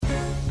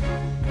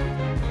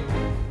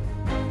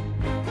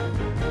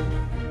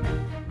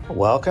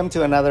Welcome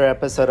to another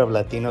episode of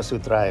Latinos Who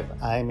Thrive.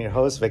 I'm your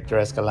host, Victor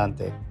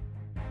Escalante.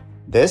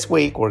 This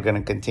week, we're going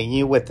to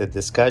continue with the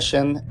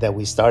discussion that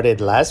we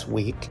started last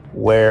week,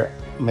 where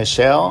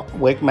Michelle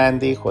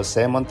Wigmandy,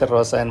 Jose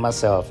Monterrosa, and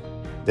myself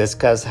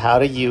discuss how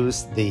to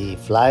use the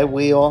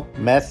flywheel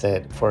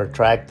method for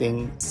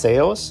attracting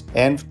sales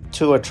and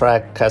to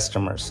attract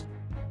customers.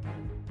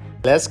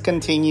 Let's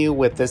continue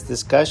with this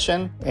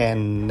discussion,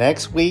 and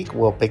next week,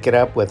 we'll pick it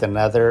up with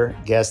another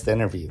guest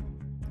interview.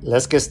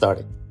 Let's get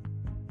started.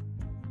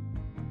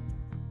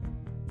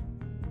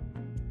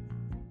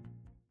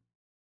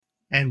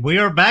 And we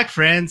are back,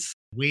 friends.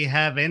 We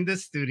have in the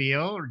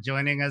studio,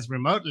 joining us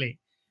remotely,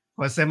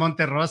 Jose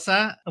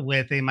Monterrosa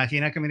with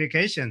Imagina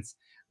Communications.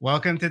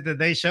 Welcome to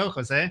today's show,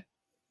 Jose.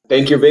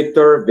 Thank you,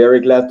 Victor. Very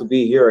glad to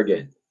be here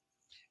again.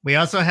 We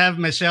also have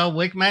Michelle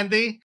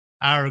Wigmandy,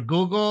 our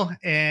Google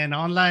and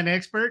online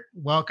expert.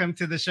 Welcome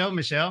to the show,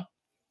 Michelle.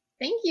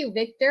 Thank you,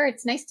 Victor.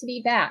 It's nice to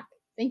be back.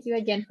 Thank you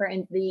again for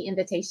the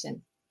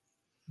invitation.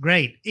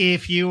 Great.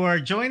 If you are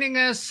joining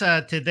us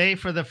today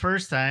for the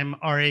first time,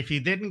 or if you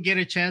didn't get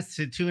a chance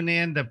to tune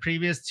in the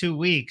previous 2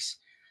 weeks,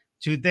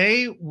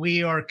 today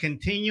we are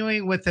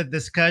continuing with a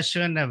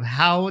discussion of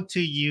how to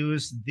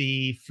use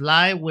the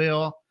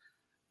flywheel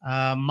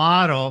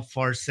model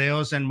for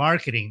sales and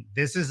marketing.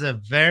 This is a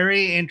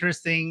very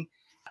interesting,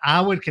 I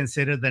would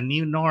consider the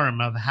new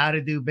norm of how to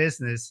do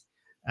business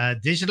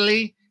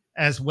digitally,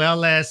 as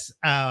well as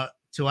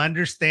to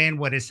understand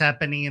what is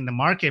happening in the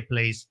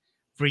marketplace,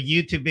 for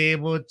you to be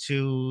able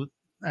to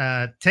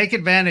take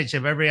advantage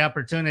of every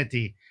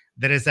opportunity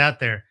that is out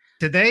there.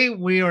 Today,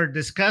 we are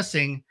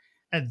discussing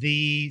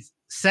the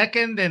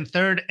second and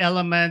third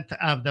element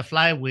of the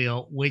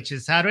flywheel, which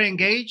is how to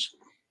engage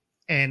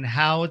and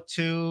how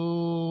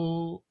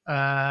to,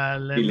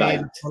 let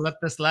me pull up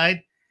the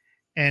slide,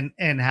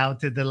 and how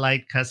to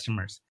delight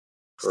customers.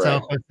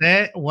 Correct. So,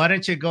 Jose, why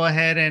don't you go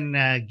ahead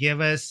and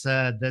give us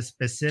the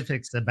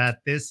specifics about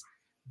this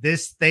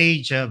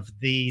stage of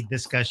the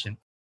discussion?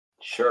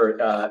 Sure.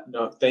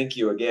 No, thank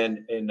you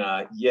again. And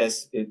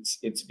yes,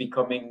 it's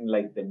becoming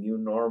like the new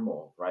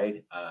normal,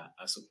 right?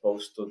 As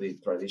opposed to the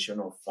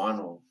traditional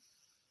funnel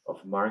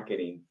of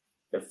marketing,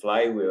 the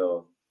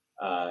flywheel,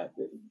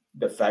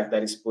 the fact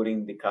that it's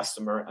putting the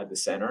customer at the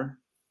center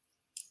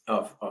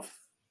of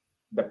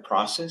the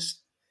process,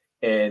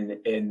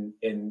 and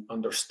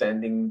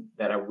understanding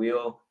that a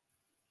wheel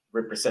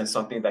represents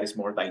something that is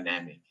more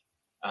dynamic,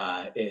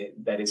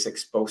 that is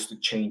exposed to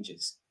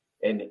changes,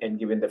 and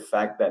given the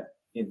fact that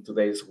in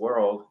today's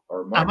world,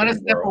 or I'm going to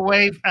step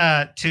away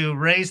to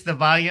raise the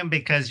volume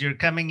because you're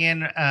coming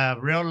in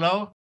real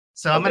low.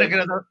 So I'm going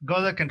to go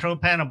to the control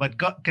panel, but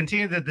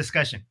continue the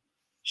discussion.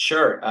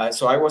 Sure.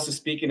 So I was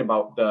speaking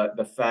about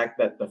the fact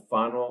that the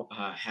funnel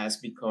has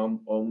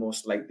become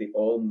almost like the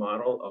old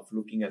model of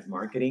looking at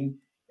marketing,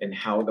 and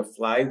how the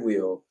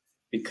flywheel,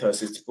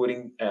 because it's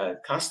putting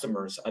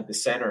customers at the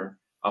center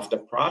of the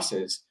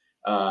process,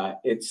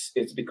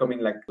 it's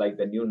becoming like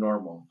the new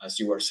normal, as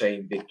you were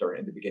saying, Victor,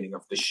 in the beginning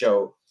of the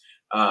show.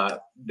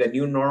 The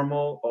new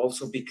normal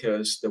also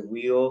because the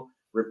wheel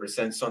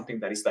represents something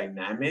that is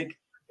dynamic,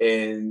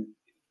 and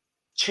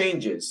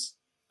changes,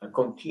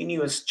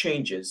 continuous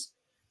changes,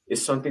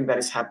 is something that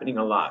is happening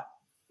a lot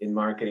in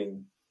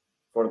marketing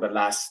for the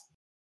last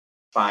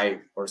 5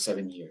 or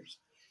 7 years.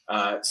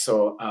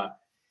 So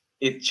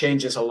it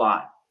changes a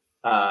lot.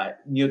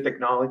 New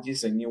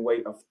technologies, a new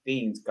way of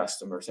seeing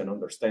customers and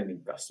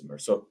understanding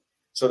customers.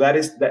 So that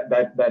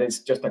is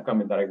just a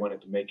comment that I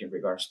wanted to make in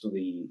regards to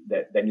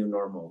the new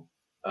normal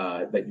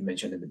that you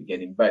mentioned in the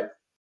beginning. But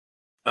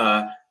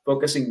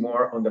focusing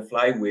more on the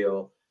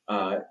flywheel,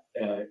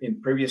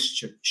 in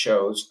previous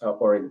shows,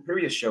 or in the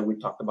previous show, we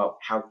talked about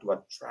how to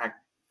attract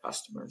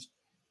customers.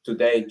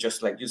 Today,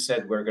 just like you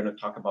said, we're going to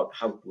talk about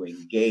how to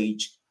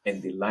engage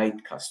and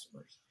delight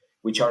customers,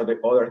 which are the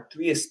other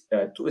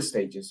two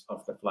stages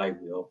of the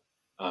flywheel,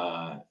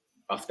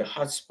 of the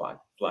HubSpot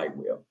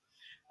flywheel.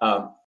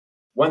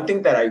 One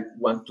thing that I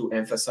want to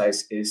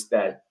emphasize is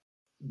that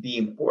the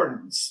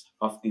importance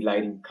of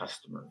delighting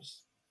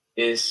customers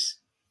is,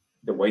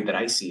 the way that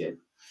I see it,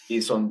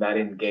 is on that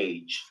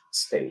engage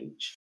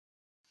stage.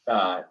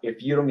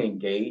 If you don't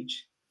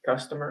engage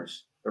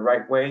customers the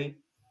right way,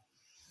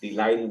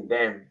 delighting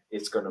them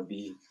is going to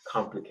be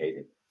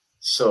complicated.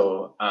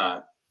 So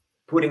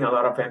putting a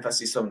lot of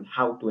emphasis on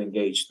how to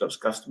engage those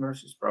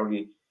customers is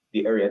probably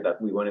the area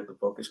that we wanted to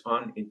focus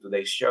on in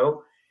today's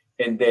show.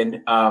 And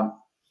then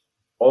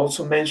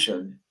also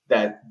mention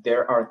that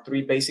there are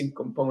 3 basic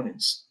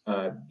components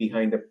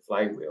behind the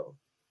flywheel.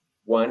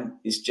 One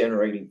is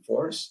generating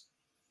force,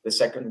 the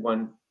second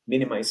one,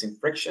 minimizing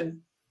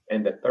friction,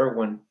 and the third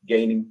one,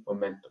 gaining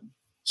momentum.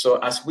 So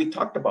as we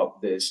talked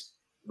about this,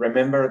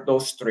 remember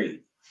those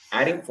 3: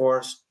 adding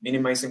force,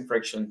 minimizing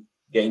friction,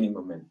 gaining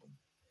momentum.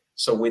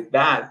 So with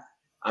that,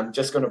 I'm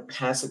just going to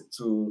pass it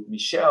to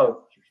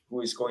Michelle,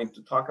 who is going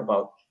to talk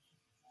about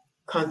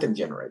content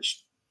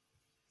generation.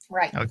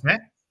 Right. Okay.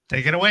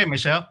 Take it away,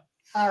 Michelle.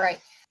 All right.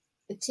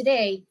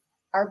 Today,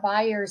 our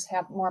buyers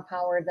have more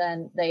power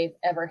than they've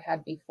ever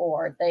had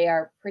before. They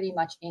are pretty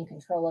much in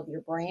control of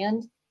your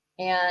brand.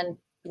 And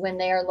when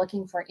they are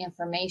looking for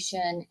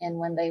information and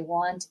when they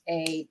want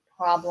a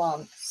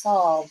problem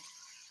solved,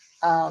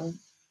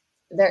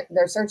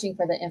 they're searching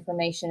for the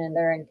information and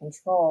they're in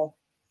control.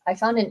 I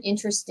found an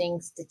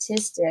interesting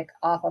statistic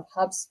off of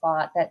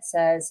HubSpot that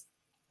says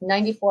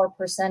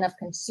 94% of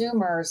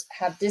consumers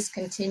have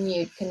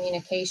discontinued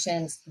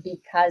communications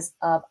because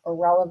of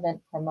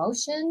irrelevant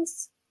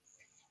promotions.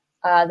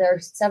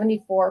 There's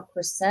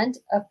 74%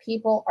 of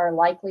people are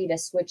likely to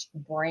switch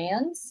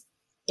brands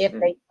if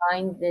they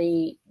find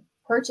the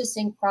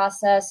purchasing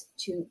process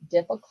too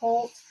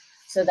difficult.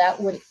 So that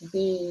would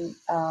be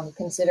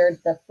considered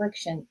the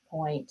friction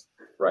point.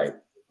 Right.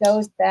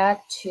 Goes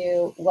back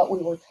to what we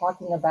were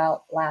talking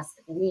about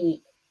last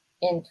week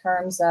in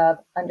terms of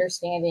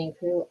understanding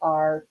who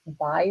our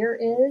buyer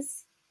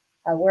is,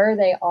 where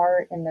they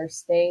are in their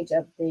stage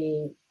of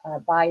the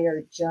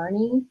buyer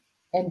journey,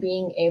 and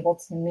being able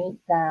to meet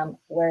them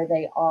where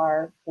they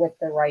are with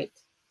the right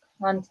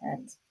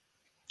content.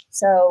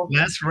 So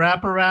let's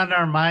wrap around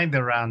our mind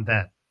around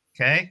that.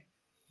 Okay.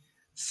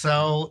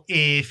 So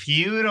if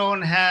you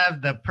don't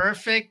have the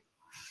perfect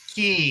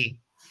key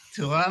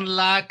to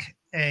unlock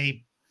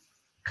a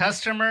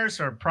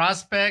customer's or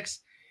prospect's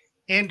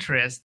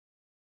interest,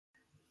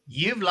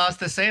 you've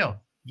lost a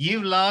sale.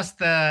 You've lost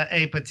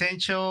a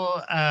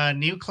potential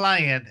new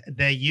client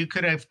that you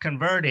could have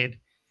converted.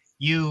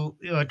 You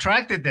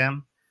attracted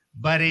them,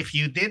 but if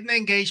you didn't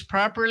engage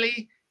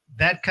properly,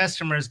 that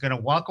customer is going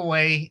to walk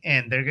away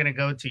and they're going to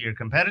go to your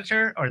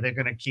competitor or they're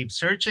going to keep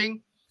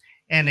searching.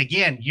 And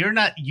again,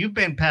 you've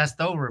been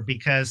passed over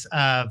because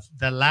of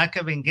the lack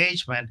of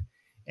engagement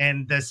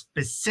and the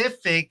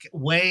specific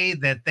way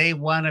that they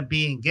want to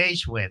be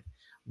engaged with,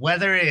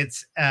 whether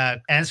it's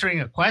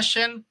answering a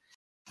question,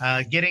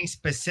 getting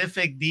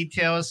specific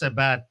details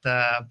about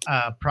the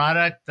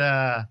product,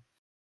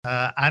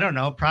 I don't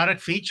know,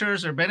 product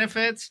features or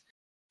benefits.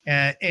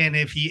 And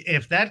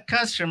if that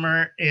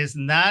customer is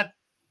not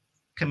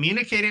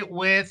communicated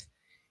with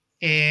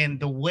in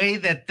the way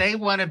that they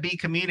want to be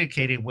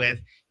communicated with,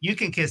 you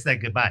can kiss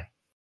that goodbye.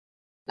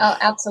 Oh,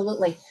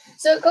 absolutely.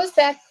 So it goes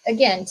back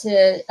again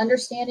to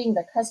understanding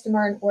the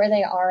customer and where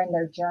they are in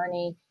their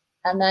journey,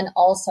 and then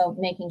also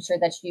making sure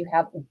that you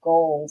have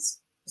goals.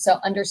 So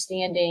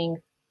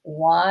understanding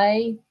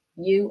why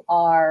you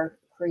are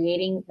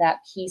creating that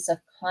piece of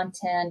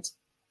content,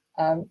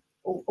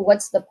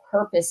 what's the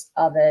purpose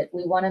of it?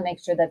 We want to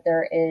make sure that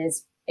there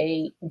is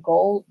a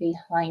goal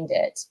behind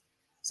it.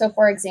 So,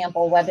 for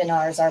example,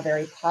 webinars are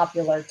very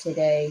popular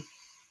today.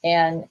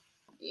 And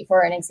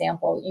for an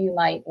example, you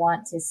might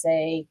want to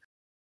say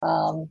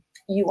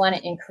you want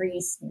to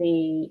increase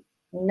the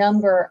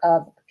number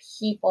of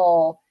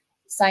people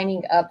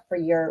signing up for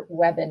your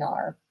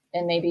webinar.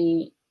 And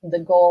maybe the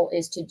goal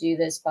is to do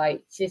this by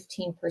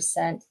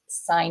 15%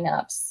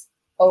 signups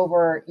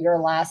over your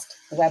last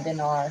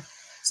webinar.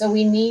 So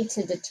we need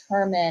to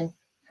determine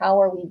how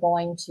are we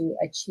going to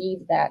achieve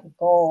that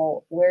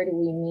goal? Where do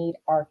we meet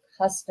our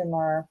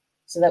customer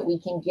so that we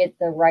can get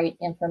the right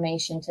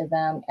information to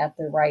them at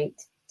the right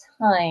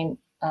time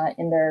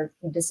in their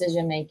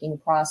decision-making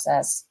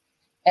process?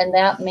 And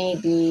that may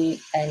be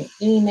an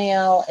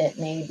email, it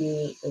may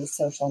be a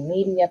social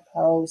media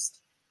post.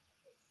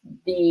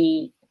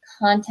 The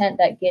content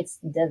that gets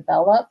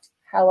developed,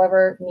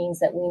 however, means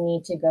that we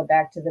need to go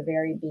back to the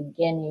very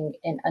beginning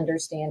and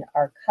understand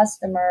our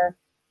customer,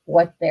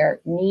 what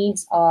their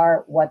needs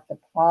are, what the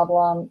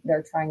problem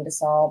they're trying to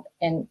solve.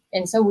 And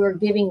so we're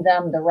giving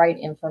them the right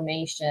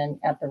information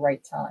at the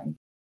right time.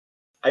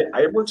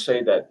 I would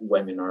say that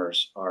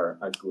webinars are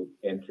a good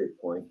entry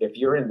point. If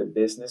you're in the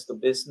business to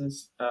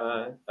business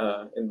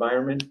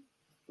environment,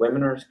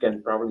 webinars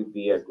can probably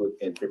be a good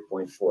entry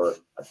point for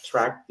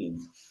attracting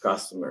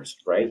customers,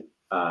 right?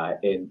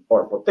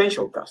 Or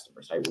potential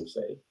customers, I would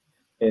say.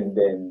 And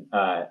then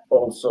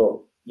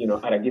also,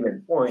 at a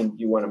given point,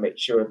 you want to make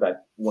sure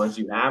that once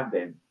you have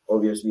them,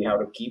 obviously how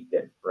to keep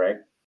them, right?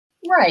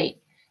 Right.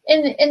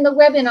 And the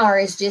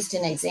webinar is just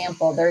an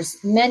example. There's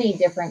many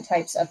different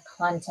types of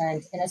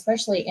content, and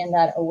especially in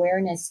that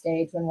awareness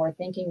stage when we're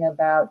thinking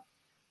about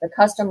the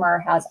customer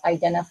has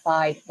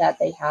identified that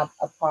they have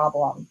a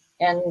problem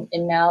and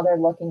now they're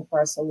looking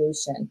for a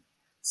solution.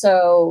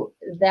 So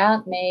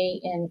that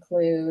may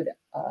include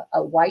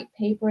a white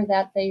paper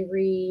that they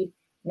read,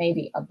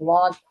 maybe a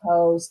blog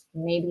post,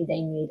 maybe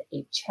they need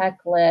a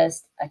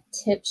checklist, a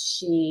tip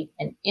sheet,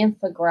 an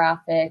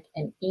infographic,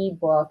 an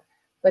ebook,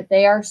 but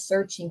they are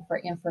searching for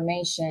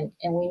information,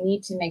 and we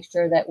need to make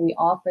sure that we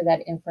offer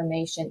that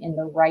information in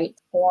the right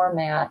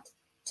format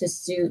to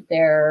suit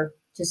their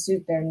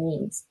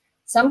needs.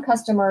 Some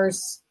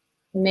customers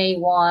may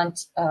want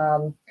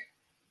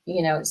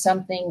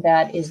something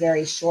that is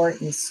very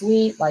short and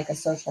sweet, like a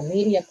social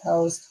media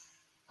post.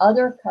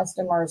 Other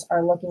customers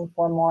are looking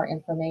for more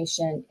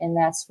information, and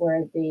that's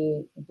where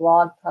the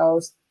blog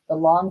post, the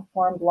long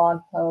form blog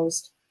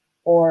post,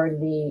 or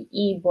the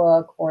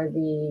ebook or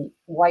the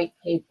white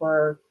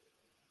paper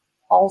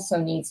also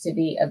needs to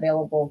be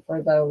available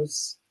for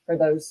those for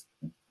those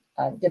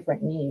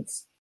different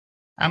needs.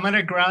 I'm going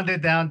to ground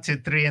it down to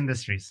 3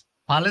 industries.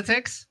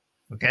 Politics.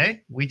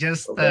 Okay. We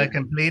just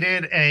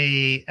completed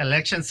a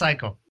election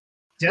cycle.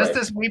 Just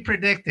as we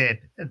predicted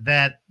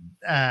that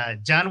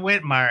John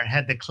Whitmire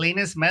had the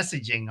cleanest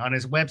messaging on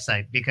his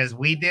website because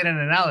we did an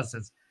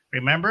analysis.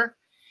 Remember?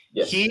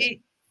 Yes.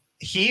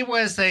 He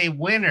was a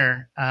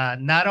winner,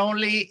 not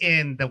only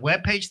in the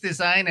webpage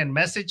design and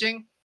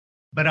messaging,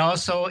 but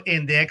also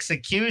in the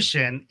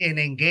execution, in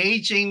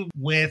engaging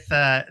with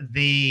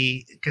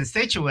the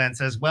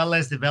constituents, as well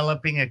as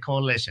developing a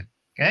coalition.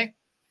 Okay.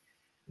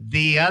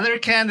 The other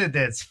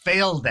candidates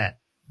failed that.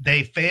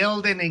 They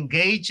failed in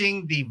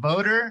engaging the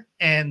voter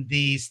and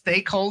the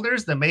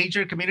stakeholders, the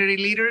major community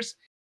leaders.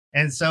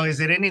 And so is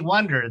it any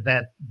wonder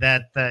that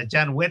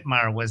John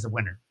Whitmire was the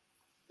winner?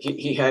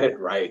 He had it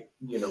right.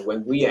 You know,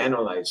 when we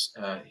analyze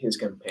his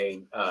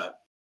campaign,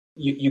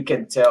 you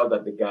can tell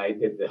that the guy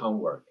did the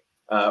homework,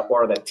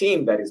 or the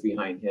team that is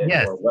behind him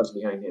or was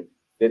behind him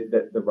did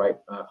the right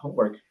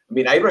homework. I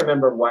mean, I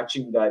remember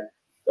watching that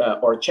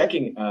or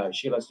checking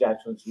Sheila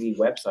Jackson Lee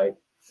website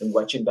and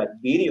watching that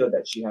video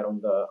that she had on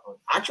the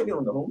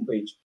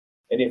homepage.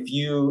 And if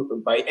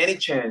you, by any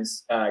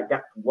chance, got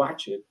to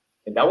watch it,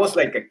 and that was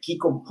like a key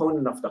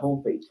component of the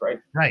homepage, right?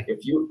 Right.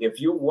 If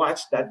you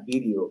watch that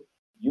video,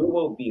 you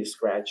will be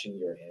scratching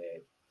your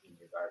head in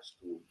regards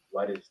to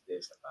what is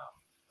this about,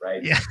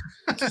 right? Yeah.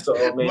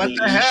 So many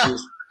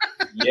issues.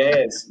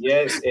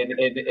 Yes,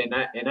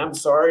 and I'm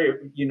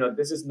sorry, you know,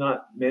 this is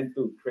not meant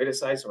to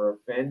criticize or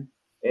offend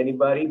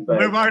anybody, but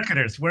we're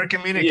marketers, we're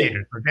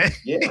communicators, okay?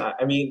 Yeah,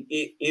 I mean,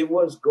 it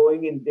was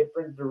going in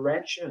different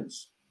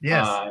directions.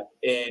 Yes.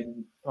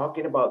 And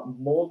talking about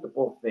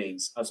multiple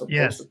things as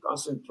opposed to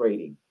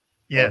concentrating.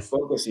 Yes. Or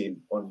focusing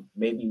on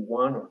maybe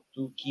 1 or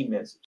 2 key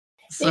messages.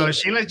 So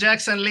Sheila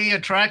Jackson Lee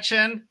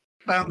attraction,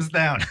 thumbs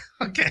down.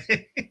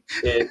 Okay.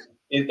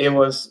 It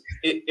was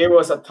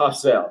a tough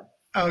sell.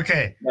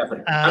 Okay.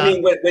 Definitely. I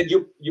mean,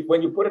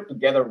 when you put it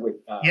together with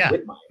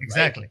Whitmire,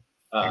 exactly.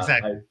 Right?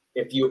 Exactly.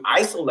 If you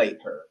isolate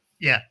her,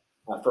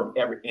 from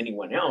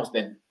anyone else,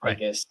 then I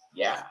guess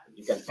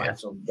you can find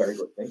some very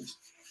good things.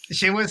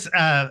 She was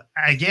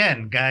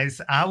again,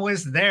 guys. I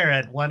was there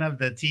at one of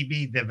the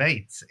TV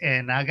debates,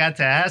 and I got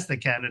to ask the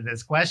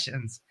candidates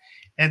questions,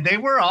 and they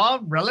were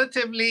all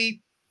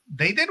relatively.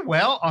 They did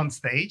well on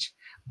stage,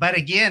 but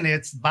again,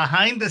 it's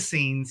behind the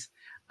scenes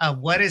of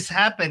what is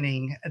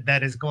happening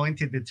that is going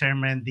to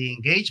determine the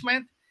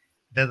engagement,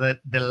 the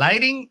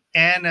lighting,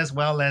 and as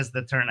well as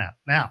the turnout.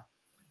 Now,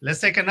 let's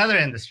take another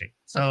industry,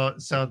 so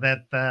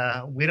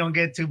that we don't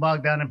get too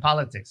bogged down in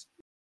politics.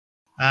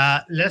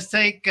 Let's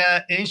take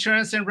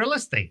insurance and real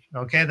estate.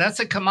 Okay,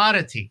 that's a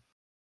commodity.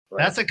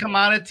 Right. That's a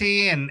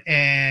commodity,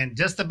 and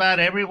just about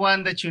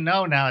everyone that you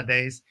know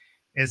nowadays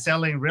is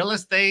selling real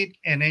estate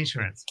and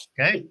insurance.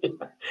 Okay,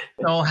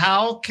 so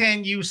how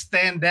can you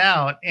stand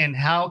out, and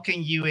how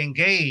can you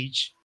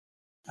engage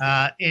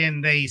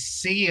in the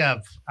sea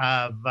of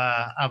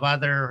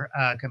other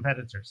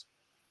competitors?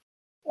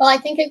 Well, I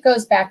think it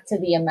goes back to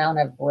the amount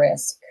of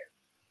risk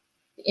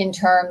in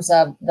terms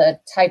of the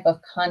type of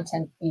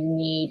content you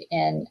need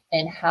and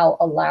how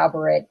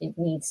elaborate it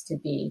needs to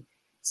be.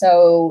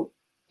 So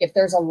if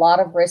there's a lot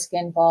of risk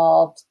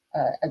involved,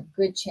 a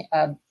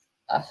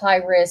high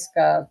risk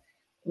of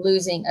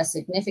losing a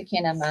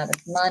significant amount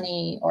of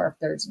money, or if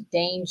there's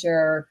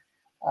danger,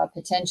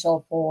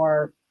 potential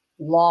for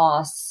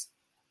loss,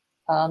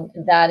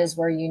 that is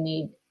where you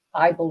need,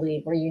 I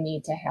believe, where you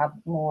need to have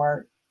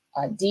more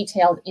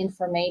detailed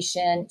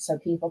information so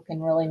people can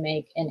really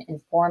make an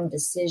informed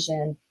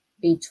decision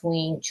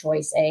between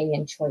choice A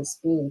and choice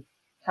B.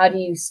 How do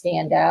you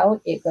stand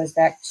out? It goes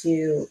back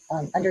to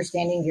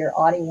understanding your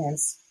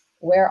audience.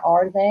 Where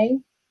are they?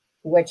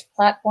 Which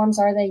platforms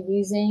are they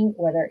using?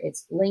 Whether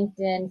it's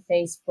LinkedIn,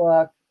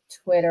 Facebook,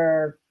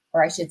 Twitter,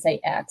 or I should say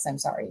X, I'm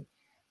sorry,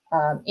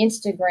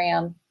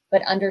 Instagram,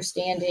 but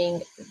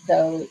understanding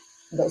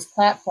those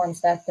platforms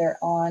that they're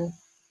on,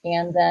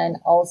 and then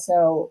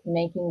also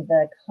making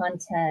the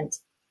content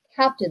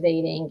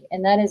captivating.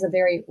 And that is a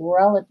very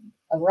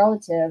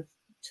relative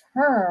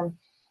term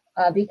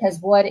because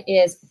what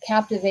is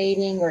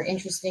captivating or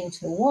interesting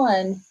to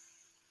one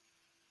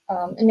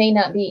it may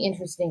not be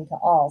interesting to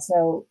all.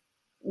 So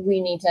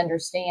we need to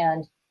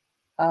understand,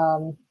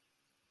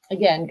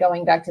 again,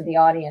 going back to the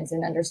audience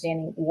and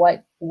understanding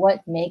what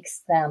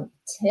makes them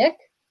tick,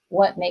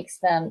 what makes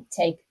them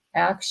take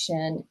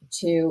action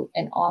to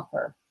an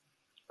offer.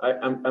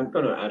 I'm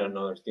going to add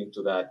another thing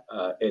to that.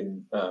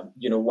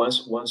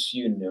 Once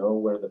you know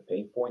where the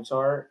pain points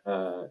are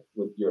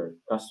with your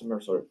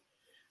customers, or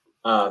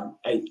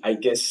I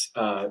guess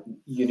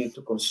you need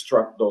to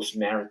construct those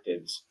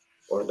narratives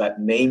or that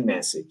main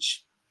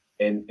message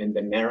and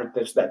the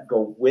narratives that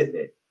go with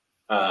it,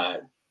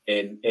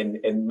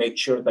 and make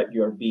sure that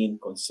you're being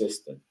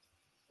consistent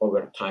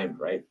over time,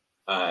 right?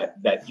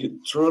 That you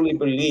truly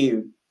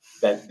believe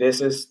that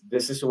this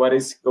is what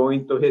is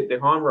going to hit the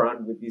home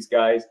run with these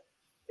guys.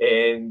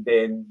 And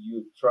then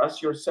you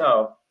trust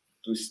yourself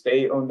to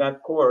stay on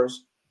that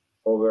course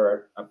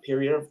over a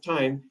period of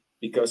time,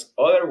 Because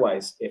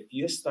otherwise, if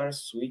you start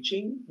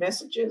switching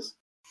messages,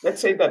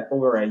 let's say that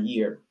over a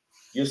year,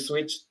 you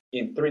switch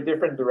in 3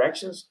 different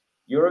directions,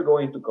 you're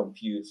going to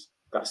confuse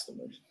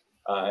customers,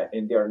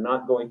 and they're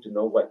not going to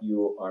know what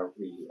you are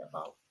really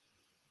about.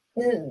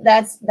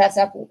 That's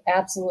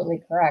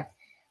absolutely correct.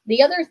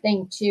 The other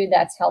thing too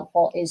that's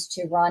helpful is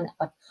to run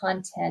a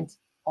content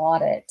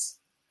audit.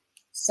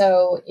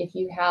 So if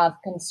you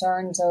have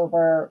concerns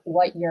over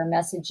what your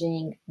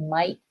messaging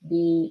might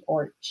be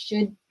or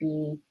should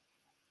be,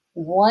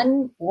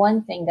 one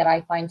thing that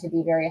I find to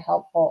be very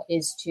helpful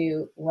is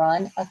to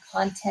run a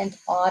content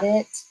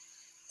audit.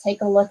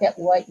 Take a look at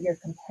what your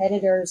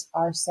competitors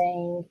are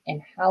saying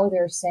and how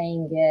they're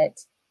saying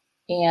it,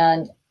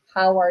 and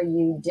how are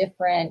you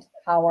different?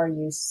 How are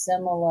you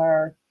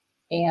similar?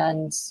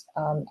 And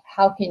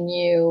how can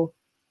you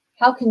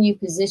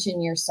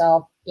position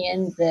yourself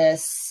in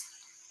this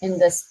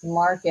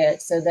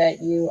market so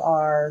that you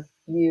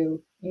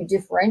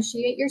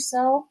differentiate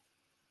yourself,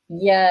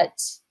 yet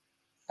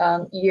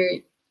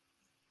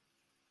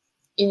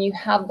you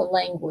have the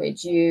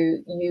language,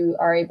 you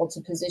are able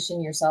to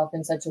position yourself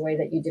in such a way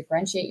that you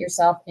differentiate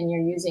yourself, and you're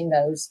using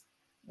those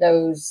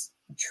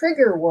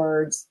trigger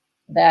words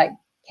that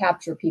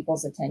capture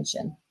people's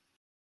attention.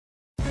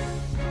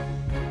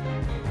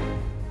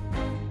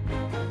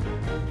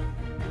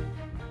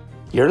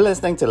 You're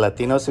listening to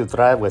Latinos Who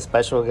Thrive with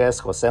special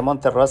guests Jose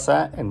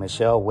Monterrosa and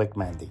Michelle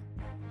Wickmandy.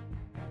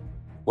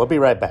 We'll be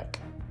right back.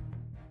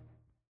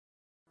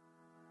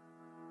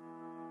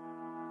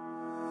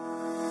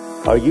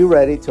 Are you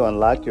ready to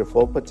unlock your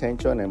full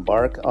potential and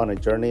embark on a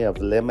journey of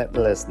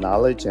limitless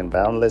knowledge and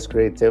boundless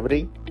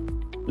creativity?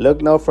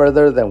 Look no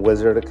further than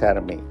Wizard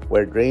Academy,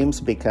 where dreams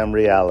become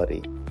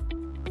reality.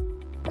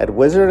 At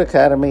Wizard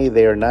Academy,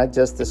 they are not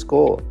just a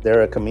school,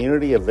 they're a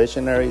community of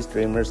visionaries,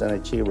 dreamers, and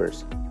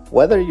achievers.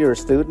 Whether you're a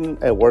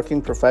student, a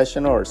working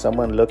professional, or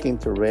someone looking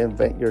to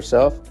reinvent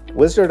yourself,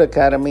 Wizard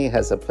Academy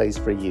has a place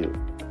for you.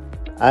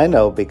 I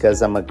know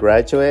because I'm a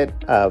graduate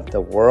of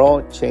the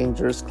World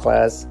Changers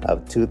class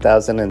of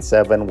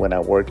 2007 when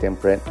I worked in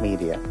print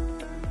media.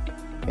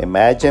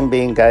 Imagine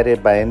being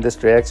guided by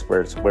industry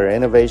experts where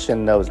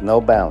innovation knows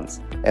no bounds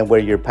and where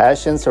your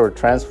passions are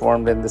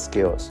transformed into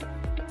skills.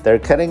 Their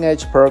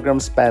cutting-edge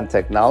programs span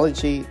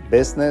technology,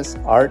 business,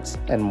 arts,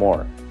 and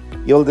more.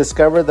 You'll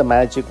discover the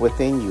magic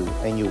within you,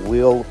 and you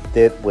wield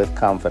it with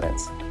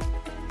confidence.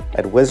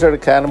 At Wizard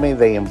Academy,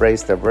 they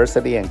embrace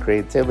diversity and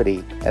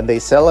creativity, and they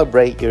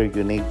celebrate your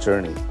unique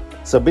journey.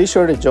 So be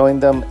sure to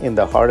join them in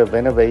the heart of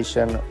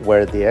innovation,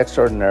 where the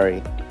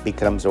extraordinary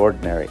becomes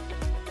ordinary.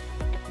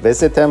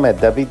 Visit them at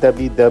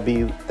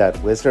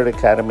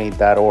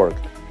www.wizardacademy.org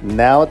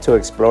now to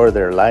explore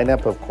their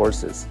lineup of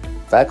courses,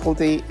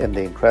 faculty, and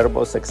the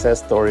incredible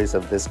success stories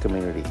of this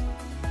community.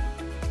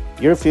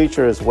 Your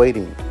future is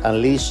waiting.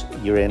 Unleash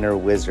your inner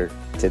wizard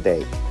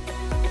today.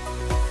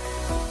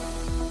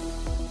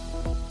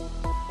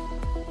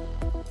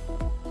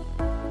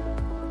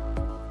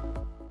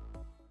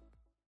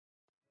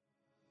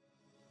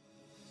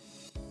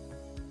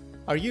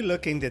 Are you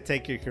looking to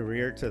take your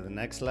career to the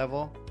next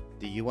level?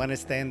 Do you want to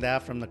stand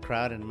out from the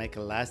crowd and make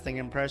a lasting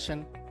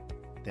impression?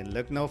 Then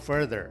look no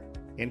further.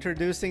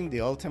 Introducing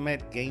the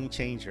ultimate game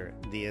changer,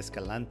 the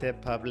Escalante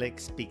Public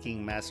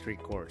Speaking Mastery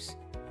Course.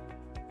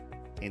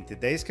 In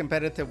today's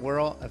competitive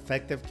world,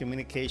 effective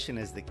communication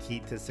is the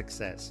key to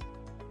success.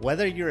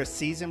 Whether you're a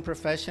seasoned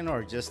professional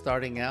or just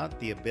starting out,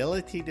 the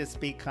ability to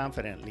speak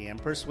confidently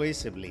and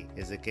persuasively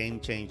is a game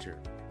changer.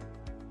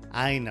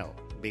 I know,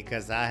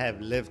 because I have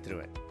lived through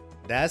it.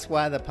 That's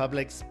why the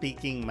Public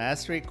Speaking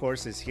Mastery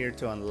Course is here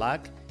to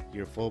unlock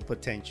your full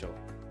potential.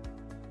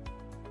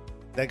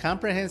 The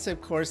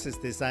comprehensive course is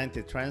designed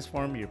to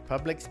transform your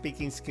public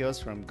speaking skills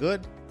from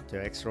good to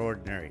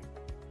extraordinary.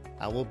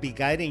 I will be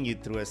guiding you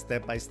through a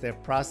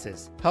step-by-step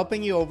process,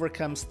 helping you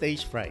overcome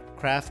stage fright,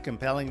 craft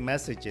compelling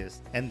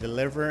messages, and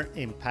deliver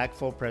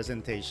impactful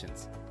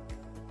presentations.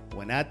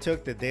 When I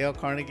took the Dale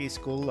Carnegie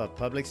School of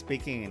Public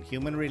Speaking and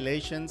Human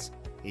Relations,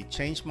 it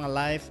changed my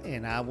life,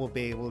 and I will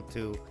be able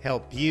to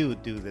help you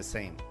do the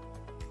same.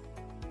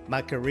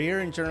 My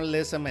career in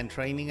journalism and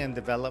training and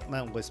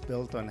development was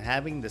built on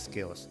having the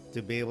skills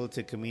to be able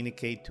to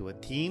communicate to a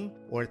team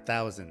or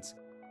thousands.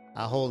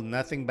 I hold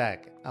nothing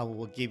back. I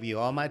will give you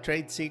all my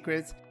trade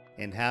secrets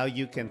and how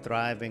you can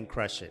thrive and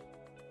crush it.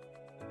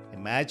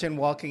 Imagine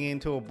walking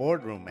into a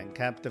boardroom and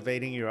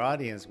captivating your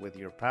audience with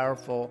your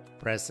powerful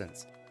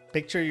presence.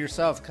 Picture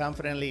yourself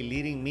confidently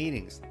leading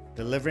meetings,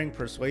 delivering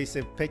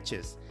persuasive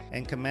pitches,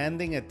 and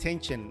commanding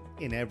attention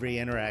in every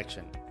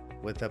interaction.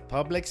 With a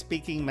Public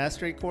Speaking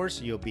Mastery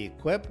Course, you'll be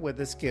equipped with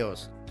the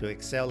skills to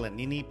excel in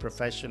any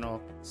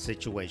professional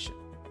situation.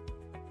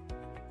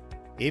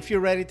 If you're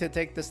ready to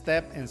take the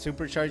step and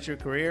supercharge your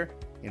career,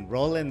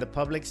 enroll in the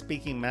Public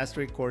Speaking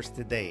Mastery Course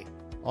today.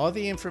 All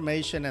the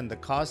information and the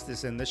cost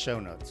is in the show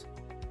notes.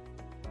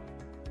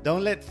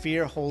 Don't let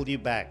fear hold you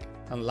back.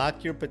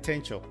 Unlock your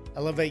potential,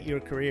 elevate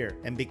your career,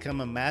 and become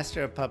a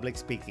master of public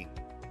speaking.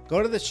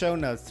 Go to the show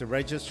notes to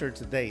register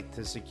today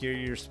to secure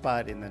your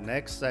spot in the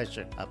next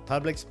session of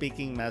Public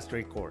Speaking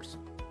Mastery Course.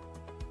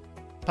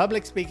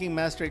 Public Speaking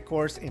Mastery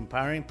course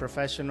empowering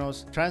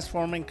professionals,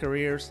 transforming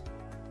careers.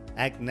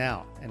 Act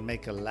now and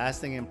make a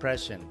lasting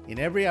impression in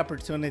every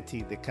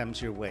opportunity that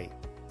comes your way.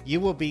 You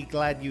will be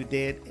glad you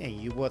did, and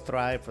you will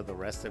thrive for the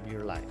rest of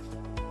your life.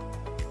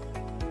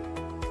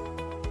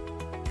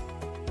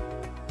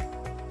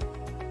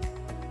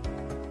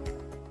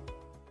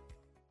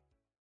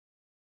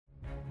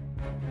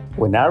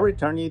 We now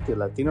return you to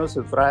Latinos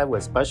Who Thrive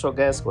with special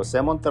guests Jose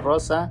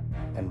Monterrosa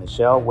and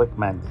Michelle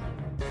Wickmandy.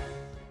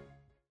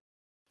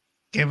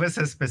 Give us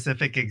a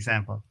specific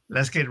example.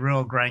 Let's get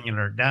real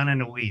granular, down in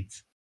the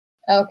weeds.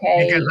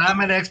 Okay. Because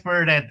I'm an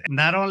expert at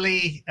not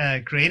only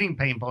creating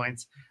pain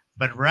points,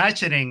 but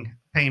ratcheting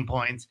pain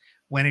points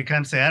when it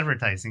comes to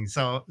advertising.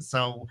 So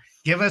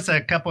give us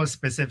a couple of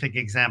specific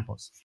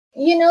examples.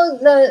 You know,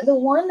 the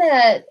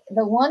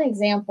one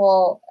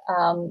example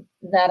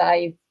that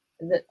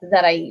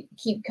I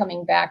keep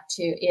coming back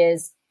to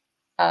is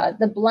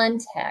the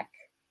Blendtec.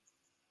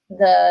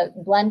 The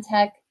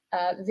Blendtec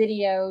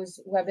videos,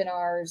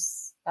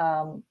 webinars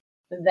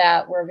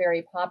that were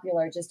very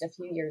popular just a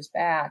few years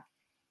back.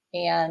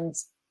 And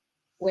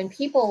when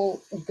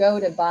people go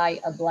to buy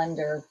a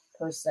blender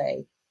per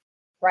se,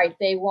 right,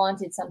 they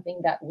wanted something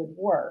that would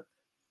work,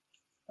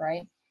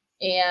 right?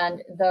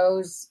 And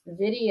those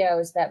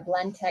videos that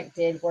Blendtec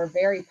did were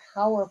very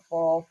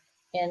powerful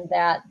in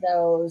that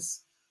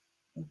those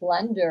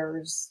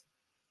blenders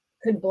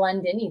could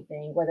blend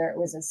anything, whether it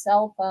was a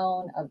cell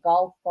phone, a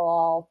golf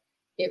ball.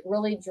 It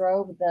really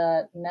drove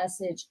the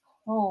message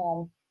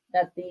home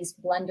that these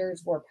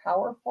blenders were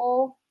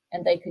powerful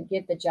and they could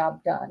get the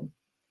job done.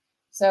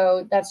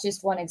 So that's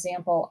just one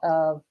example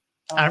of.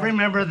 I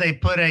remember they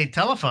put a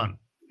telephone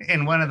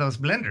in one of those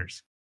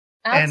blenders.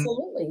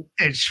 Absolutely.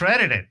 And it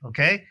shredded it.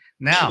 Okay.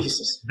 Now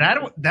Jesus.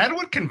 that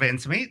would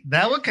convince me.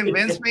 That would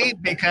convince me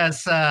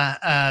because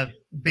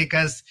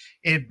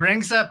it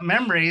brings up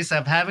memories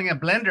of having a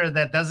blender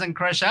that doesn't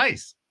crush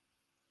ice.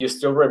 You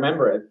still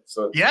remember it.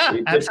 So yeah,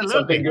 absolutely.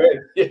 Something good.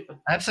 Yeah.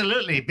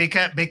 Absolutely.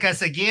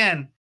 Because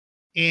again,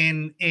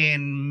 in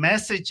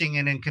messaging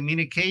and in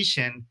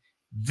communication,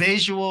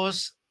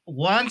 visuals,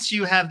 once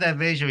you have that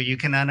visual, you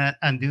can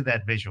undo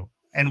that visual.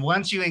 And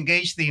once you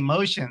engage the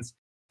emotions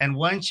and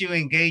once you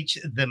engage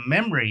the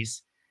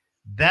memories,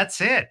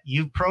 that's it.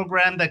 You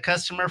program the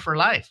customer for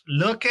life.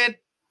 Look at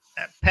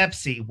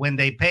Pepsi when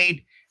they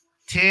paid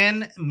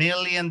 $10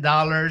 million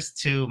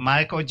to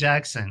Michael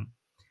Jackson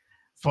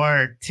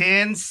for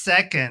 10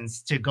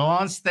 seconds to go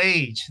on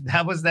stage.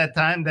 That was that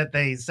time that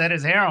they set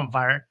his hair on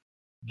fire.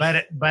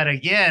 But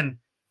again,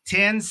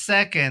 10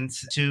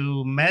 seconds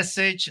to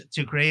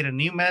create a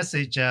new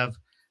message of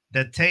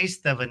the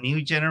taste of a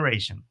new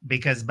generation.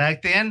 Because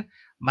back then,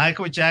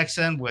 Michael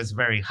Jackson was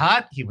very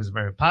hot. He was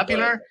very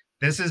popular. Right.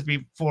 This is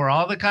before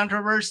all the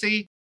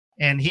controversy.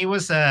 And he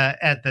was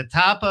at the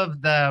top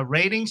of the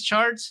ratings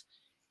charts.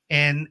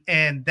 And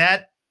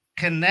that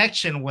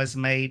connection was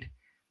made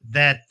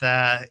that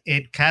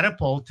it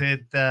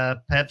catapulted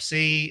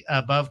Pepsi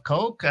above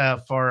Coke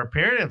for a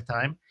period of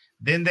time.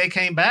 Then they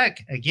came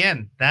back.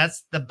 Again,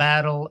 that's the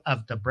battle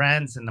of the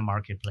brands in the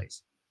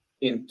marketplace.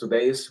 In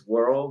today's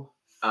world,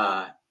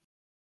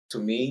 to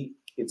me,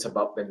 it's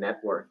about the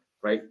network,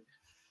 right?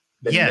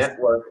 The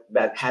network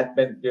that had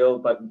been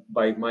built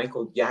by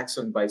Michael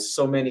Jackson, by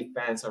so many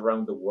fans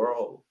around the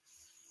world,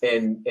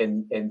 and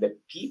the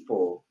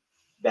people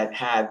that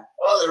had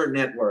other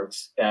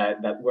networks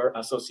that were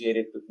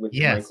associated with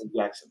Michael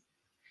Jackson.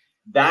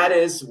 That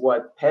is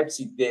what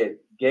Pepsi did,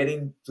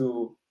 getting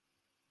to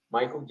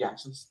Michael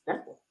Jackson's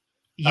network.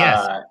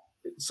 Yes.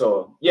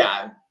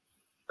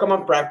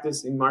 Common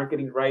practice in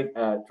marketing, right?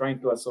 Trying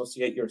to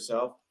associate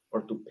yourself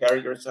or to pair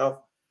yourself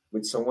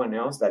with someone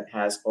else that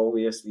has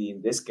obviously,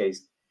 in this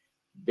case,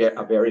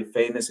 a very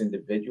famous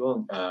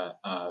individual,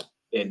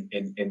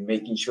 and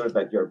making sure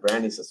that your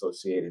brand is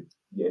associated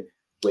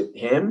with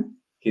him,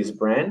 his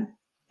brand,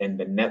 and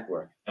the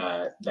network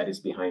that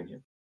is behind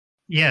him.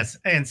 Yes,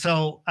 and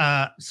so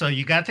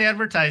you got the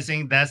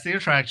advertising, that's the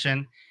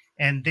attraction,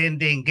 and then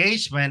the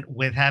engagement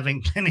with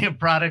having plenty of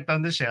product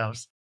on the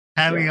shelves,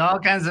 having all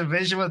kinds of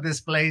visual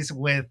displays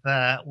with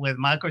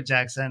Michael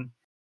Jackson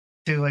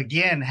to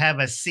again have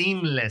a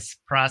seamless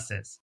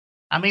process.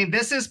 I mean,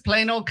 this is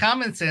plain old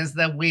common sense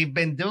that we've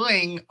been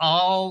doing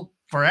all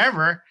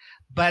forever,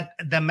 but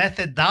the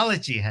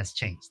methodology has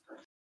changed.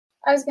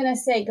 I was going to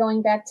say,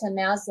 going back to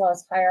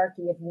Maslow's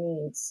hierarchy of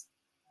needs.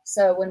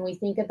 So when we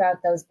think about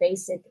those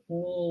basic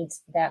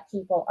needs that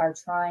people are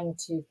trying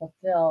to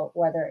fulfill,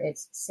 whether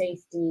it's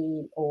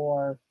safety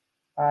or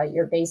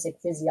your basic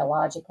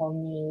physiological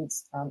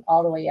needs,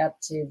 all the way up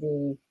to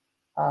the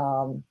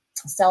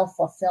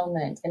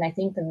self-fulfillment. And I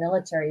think the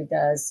military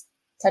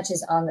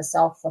touches on the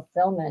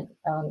self-fulfillment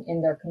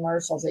in their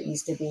commercials. It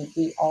used to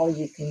be all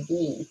you can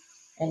be.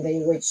 And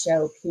they would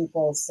show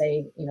people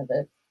say,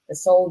 the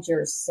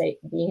soldiers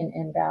being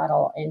in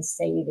battle and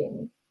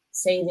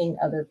saving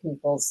other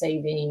people,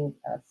 saving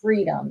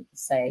freedom,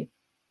 say.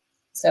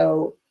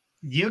 So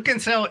you can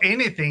sell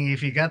anything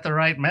if you got the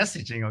right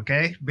messaging,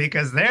 okay?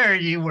 Because there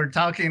you were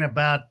talking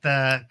about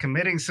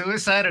committing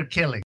suicide or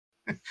killing.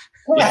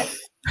 Correct.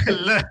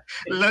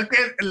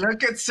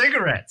 look at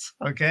cigarettes.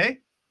 Okay.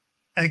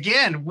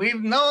 Again,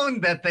 we've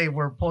known that they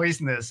were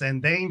poisonous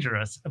and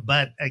dangerous,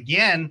 but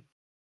again,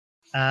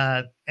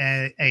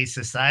 a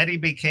society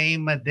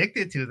became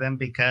addicted to them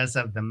because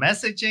of the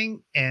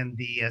messaging and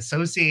the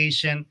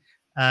association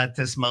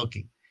to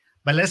smoking.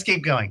 But let's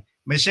keep going.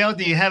 Michelle,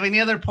 do you have any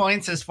other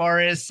points as far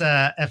as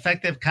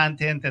effective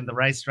content and the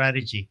right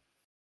strategy?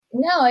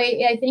 No,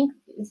 I think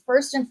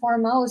first and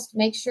foremost,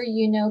 make sure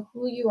you know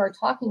who you are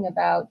talking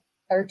about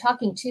or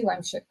talking to.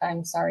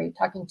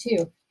 Talking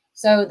to.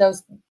 So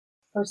those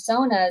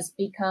personas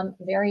become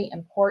very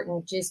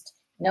important. Just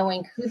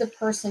knowing who the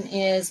person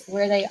is,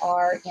 where they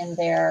are in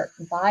their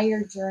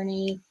buyer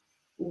journey,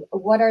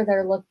 what are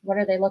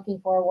they looking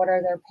for, what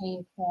are their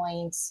pain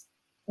points,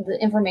 the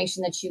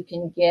information that you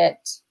can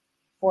get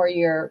for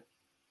your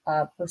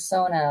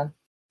persona.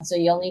 So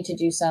you'll need to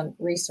do some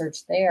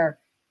research there,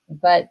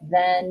 but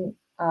then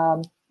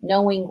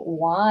knowing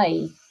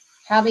why,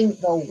 having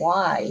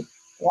the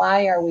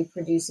why are we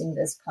producing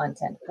this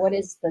content? What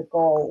is the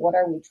goal? What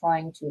are we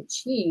trying to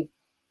achieve?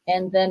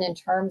 And then in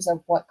terms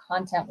of what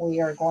content we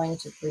are going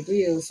to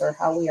produce or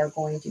how we are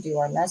going to do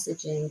our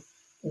messaging,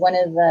 what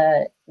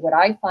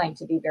I find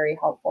to be very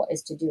helpful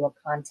is to do a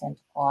content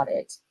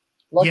audit.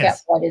 Look at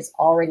what is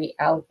already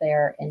out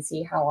there and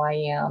see how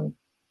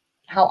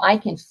I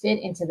can fit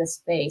into the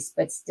space,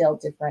 but still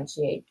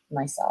differentiate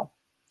myself.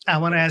 I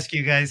want to ask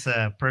you guys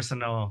a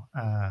personal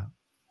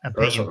opinion.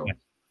 Personal.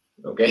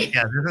 Okay.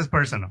 Yeah, this is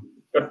personal.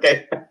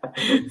 Okay.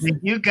 Do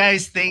you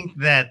guys think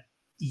that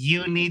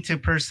you need to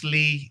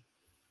personally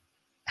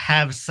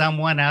have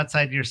someone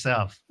outside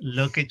yourself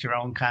look at your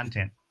own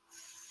content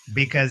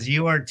because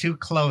you are too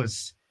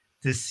close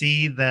to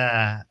see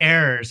the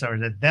errors or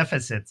the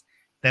deficits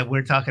that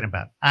we're talking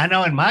about? I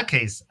know in my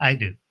case, I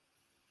do.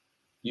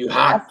 You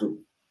have to.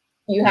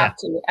 You have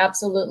to.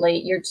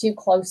 Absolutely. You're too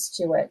close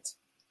to it.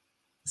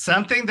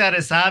 Something that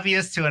is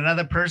obvious to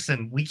another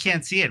person, we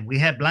can't see it. We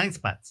have blind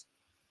spots.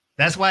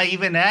 That's why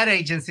even ad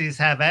agencies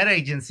have ad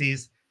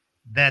agencies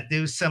that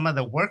do some of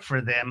the work for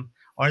them,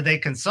 or they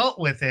consult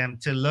with them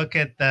to look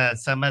at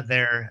some of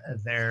their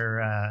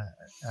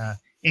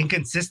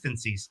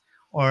inconsistencies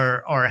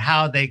or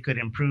how they could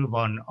improve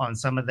on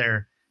some of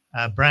their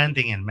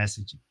branding and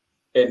messaging.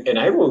 And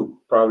I will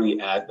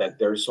probably add that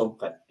there's some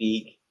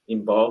fatigue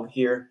involved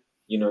here.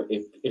 You know,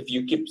 if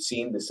you keep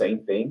seeing the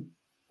same thing,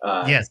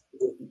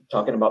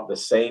 talking about the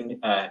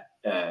same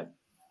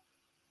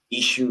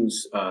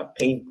issues,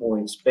 pain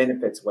points,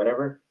 benefits,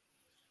 whatever,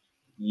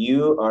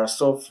 you are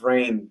so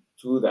framed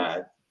to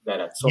that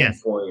at some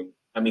point,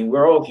 I mean,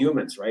 we're all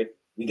humans, right?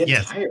 We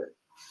get tired.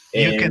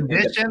 You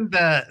condition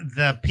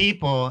the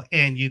people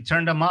and you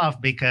turn them off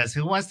because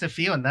who wants to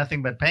feel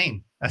nothing but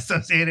pain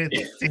associated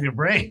to your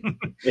brain,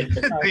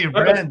 to your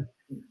brand?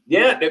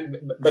 Yeah,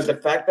 but the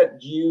fact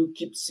that you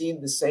keep seeing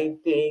the same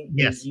thing,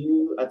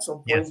 you at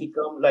some point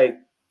become like,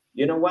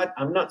 you know what?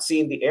 I'm not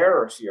seeing the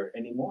errors here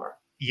anymore.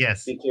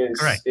 Yes,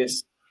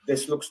 because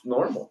this looks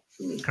normal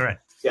to me.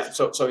 Correct. Yeah.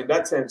 So in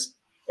that sense,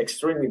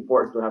 extremely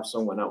important to have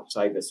someone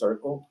outside the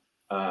circle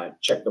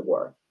check the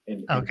board.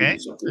 Okay,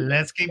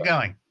 let's keep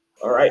going.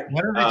 All right.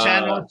 What are the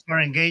channels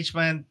for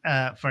engagement?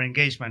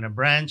 A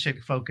brand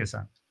should focus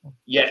on.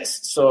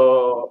 Yes.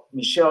 So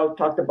Michelle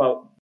talked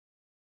about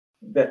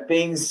the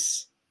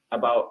things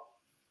about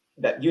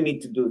that you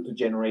need to do to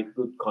generate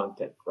good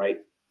content, right?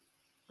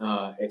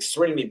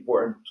 Extremely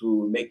important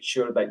to make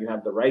sure that you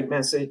have the right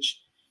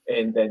message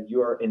and that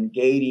you're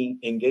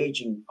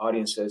engaging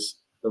audiences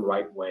the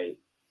right way.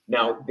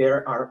 Now,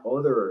 there are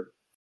other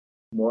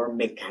more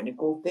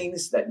mechanical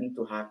things that need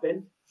to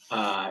happen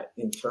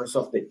in terms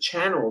of the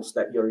channels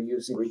that you're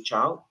using to reach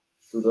out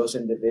to those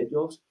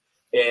individuals.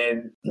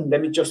 And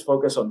let me just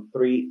focus on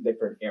 3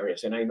 different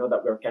areas. And I know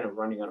that we're kind of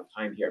running out of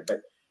time here,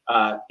 but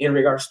in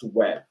regards to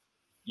web,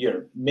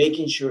 you're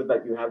making sure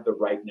that you have the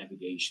right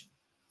navigation,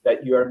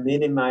 that you are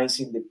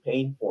minimizing the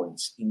pain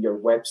points in your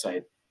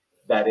website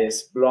that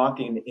is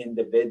blocking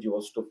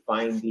individuals to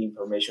find the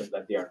information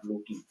that they are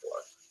looking for.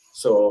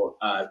 So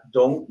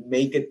don't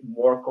make it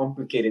more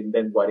complicated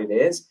than what it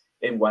is.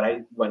 And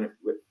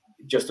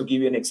just to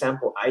give you an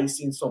example, I've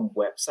seen some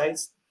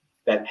websites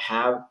that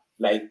have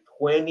like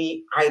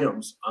 20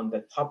 items on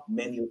the top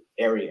menu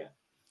area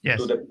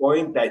to the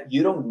point that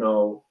you don't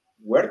know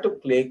where to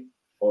click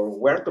or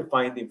where to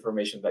find the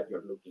information that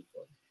you're looking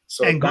for.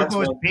 So and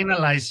Google is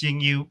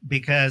penalizing you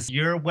because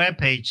your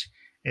webpage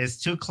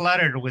is too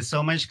cluttered with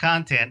so much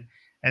content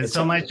and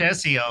so much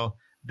SEO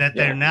that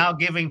they're now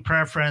giving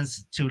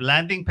preference to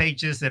landing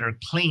pages that are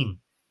clean,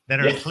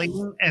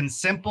 clean and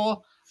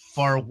simple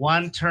for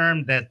one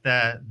term that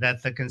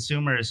the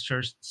consumer is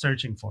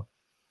searching for.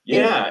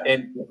 Yeah,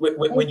 and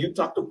when you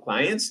talk to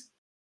clients,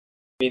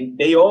 I mean,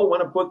 they all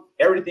want to put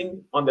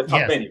everything on the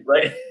top menu,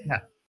 right? Yeah.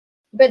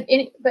 But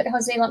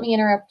Jose, let me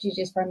interrupt you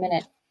just for a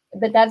minute.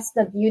 But that's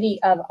the beauty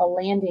of a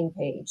landing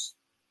page.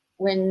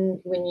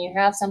 When you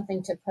have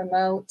something to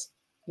promote,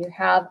 you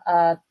have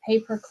a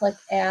pay-per-click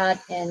ad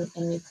and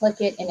you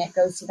click it and it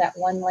goes to that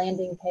one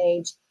landing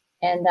page.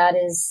 And that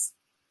is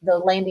the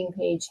landing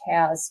page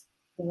has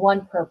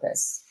one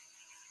purpose.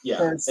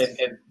 Yeah, and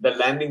the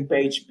landing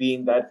page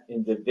being that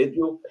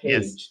individual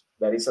page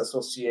that is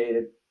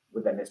associated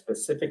with a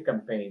specific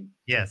campaign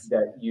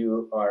that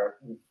you are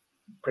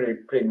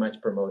pretty much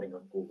promoting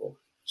on Google.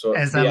 So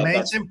as I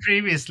mentioned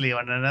previously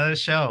on another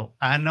show,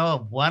 I know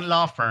of one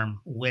law firm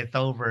with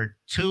over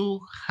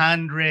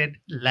 200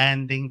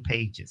 landing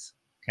pages.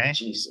 Okay.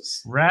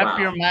 Jesus. Wrap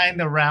your mind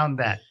around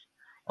that.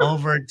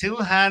 Over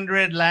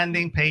 200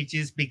 landing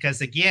pages,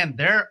 because again,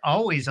 they're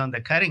always on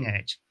the cutting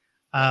edge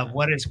of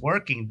what is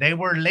working. They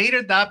were late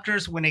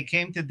adopters when it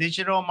came to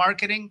digital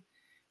marketing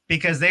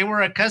because they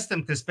were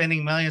accustomed to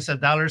spending millions of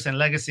dollars in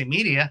legacy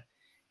media.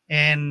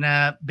 And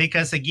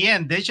because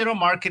again, digital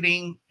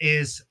marketing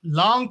is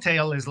long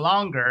tail is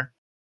longer.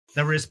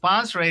 The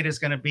response rate is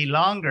going to be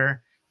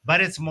longer, but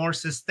it's more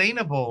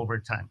sustainable over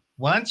time.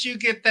 Once you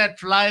get that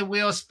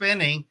flywheel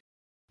spinning,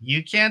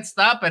 you can't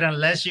stop it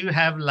unless you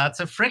have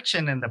lots of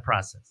friction in the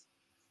process.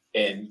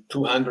 And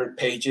 200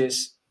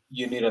 pages,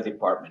 you need a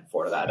department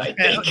for that, I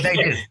think.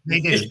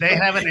 They do. They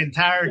have an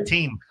entire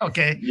team.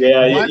 Okay.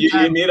 Yeah,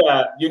 you need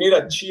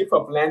a chief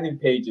of landing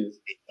pages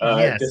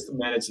just to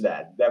manage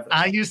that. Definitely.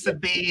 I used to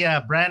be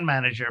a brand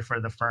manager for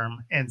the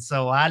firm, and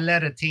so I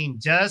led a team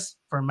just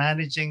for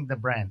managing the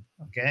brand.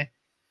 Okay.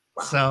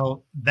 Wow.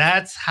 So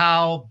that's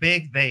how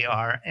big they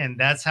are, and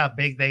that's how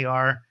big they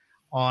are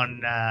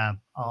on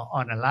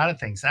a lot of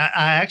things. I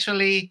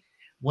actually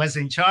was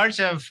in charge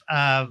of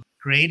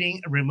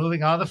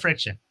removing all the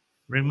friction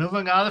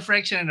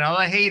and all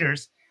the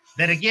haters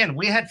that, again,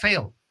 we had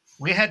failed.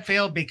 We had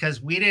failed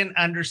because we didn't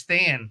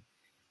understand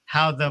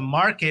how the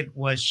market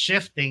was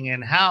shifting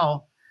and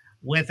how,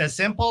 with as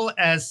simple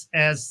as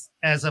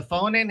a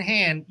phone in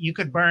hand, you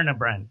could burn a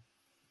brand.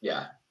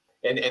 Yeah.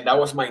 And that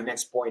was my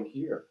next point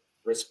here.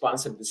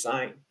 Responsive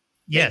design.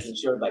 Yes. Making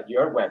sure that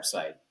your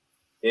website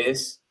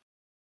is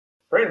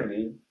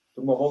friendly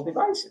to mobile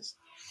devices.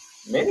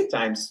 Many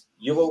times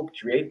you will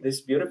create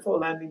these beautiful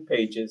landing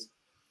pages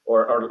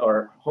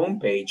or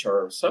homepage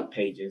or sub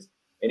pages,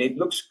 and it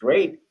looks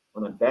great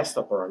on a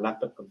desktop or a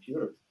laptop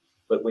computer.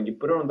 But when you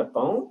put it on the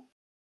phone,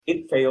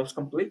 it fails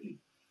completely.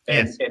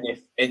 And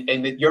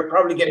you're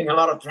probably getting a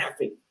lot of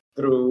traffic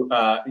through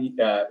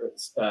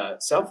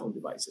cell phone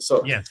devices.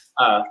 So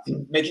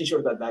making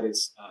sure that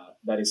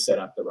is set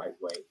up the right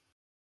way.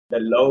 The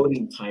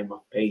loading time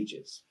of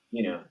pages.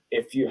 You know,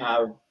 if you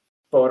have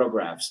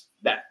photographs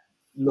that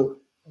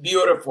look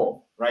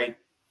beautiful, right?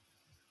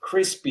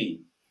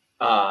 Crispy,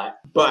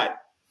 but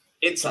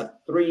it's a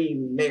 3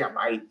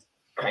 megabyte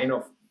kind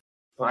of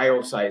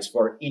file size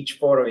for each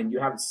photo, and you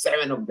have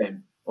 7 of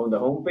them on the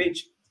homepage,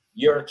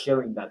 you're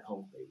killing that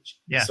homepage.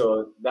 Yeah.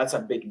 So that's a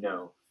big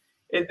no.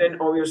 And then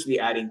obviously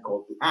adding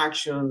call to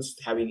actions,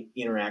 having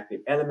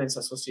interactive elements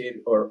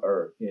associated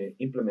or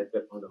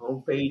implemented on the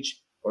homepage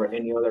or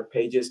any other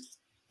pages,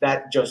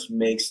 that just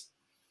makes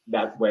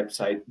that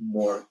website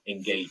more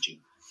engaging.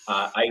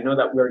 I know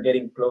that we're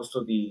getting close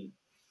to the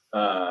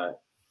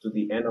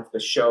end of the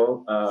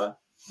show.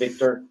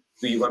 Victor,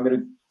 do you want me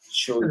to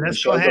show?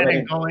 Let's go ahead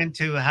and go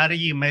into how do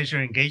you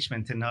measure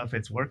engagement to know if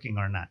it's working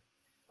or not?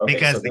 Okay,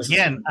 because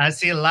again, I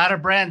see a lot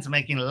of brands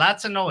making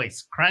lots of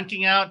noise,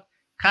 cranking out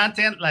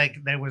content like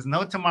there was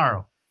no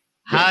tomorrow.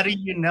 How do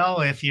you know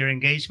if your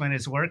engagement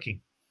is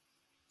working?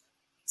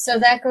 So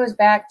that goes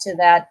back to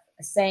that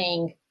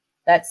saying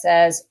that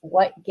says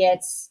what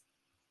gets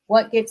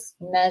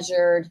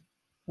measured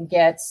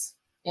gets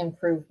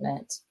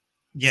improvement.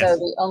 Yes. So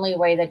the only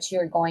way that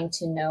you're going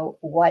to know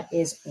what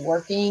is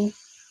working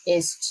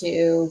is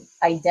to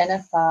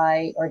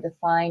identify or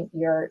define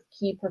your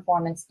key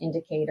performance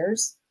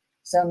indicators.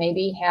 So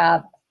maybe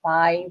have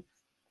five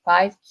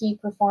key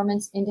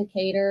performance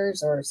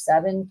indicators or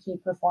 7 key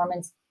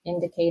performance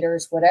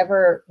indicators,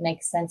 whatever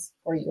makes sense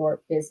for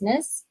your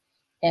business.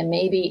 And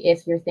maybe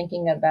if you're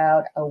thinking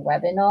about a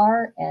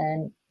webinar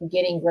and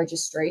getting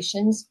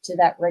registrations to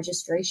that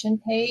registration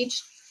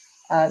page,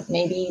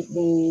 maybe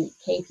the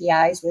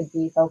KPIs would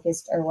be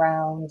focused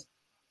around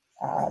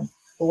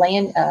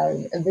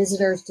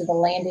visitors to the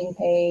landing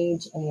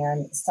page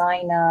and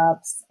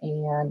signups,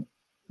 and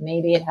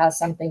maybe it has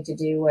something to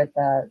do with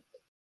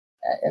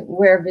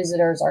where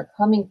visitors are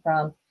coming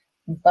from.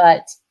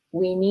 But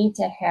we need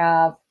to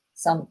have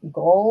some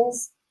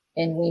goals,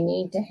 and we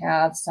need to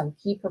have some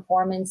key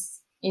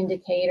performance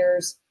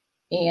indicators,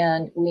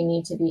 and we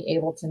need to be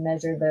able to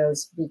measure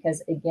those,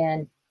 because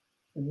again,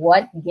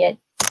 what gets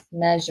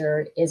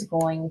measured is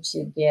going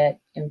to get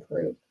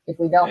improved. If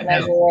we don't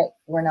measure it,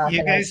 we're not.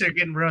 You guys are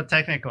getting real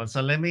technical,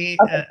 so let me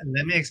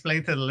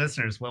explain to the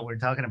listeners what we're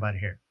talking about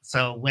here.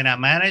 So when I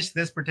managed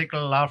this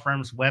particular law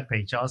firm's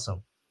webpage,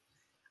 also,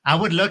 I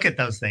would look at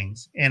those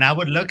things, and I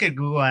would look at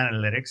Google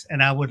Analytics,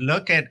 and I would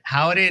look at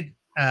how did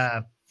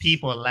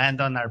people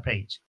land on our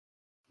page.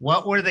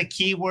 What were the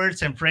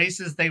keywords and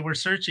phrases they were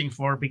searching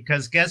for?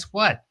 Because guess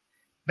what?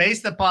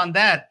 Based upon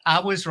that, I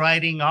was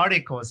writing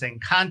articles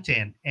and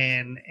content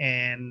and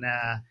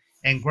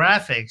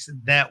graphics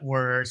that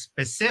were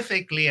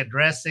specifically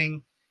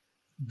addressing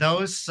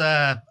those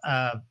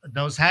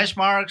hash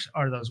marks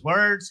or those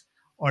words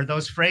or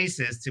those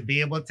phrases to be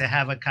able to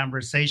have a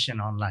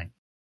conversation online.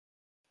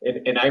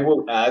 And I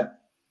will add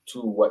to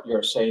what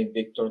you're saying,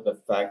 Victor, the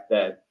fact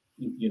that,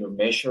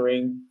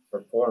 measuring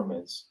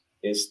performance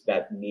is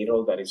that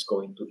needle that is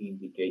going to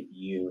indicate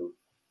you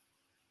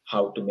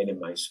how to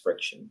minimize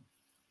friction.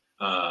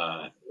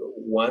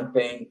 One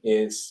thing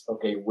is,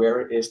 okay,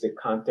 where is the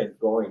content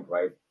going,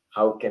 right?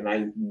 How can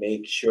I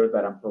make sure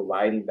that I'm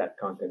providing that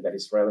content that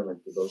is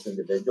relevant to those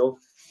individuals?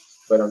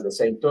 But on the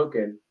same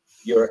token,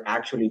 you're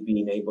actually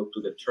being able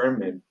to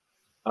determine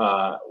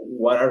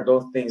what are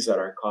those things that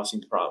are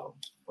causing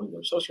problems on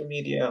your social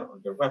media,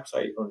 on your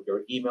website, on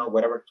your email,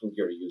 whatever tool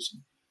you're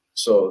using.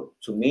 So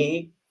to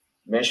me,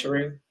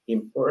 measuring,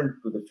 important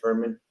to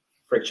determine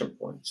friction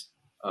points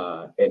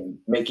and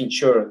making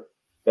sure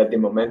that the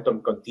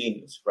momentum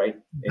continues, right?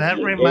 That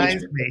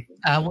reminds me,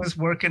 I was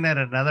working at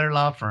another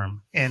law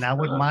firm and I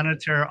would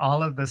monitor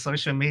all of the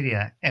social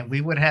media, and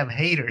we would have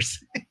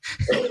haters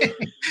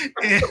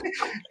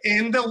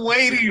in the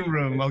waiting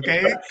room,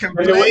 okay?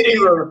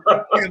 Complaining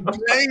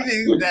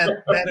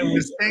that it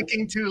was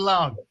taking too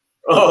long.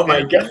 Oh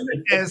my God.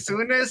 As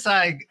soon as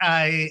I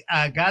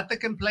got the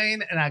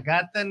complaint and I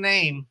got the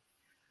name,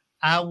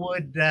 I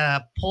would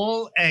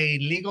pull a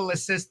legal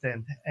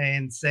assistant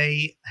and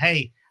say,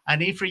 hey, I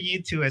need for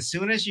you to, as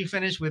soon as you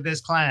finish with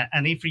this client,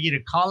 I need for you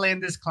to call in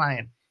this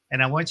client,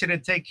 and I want you to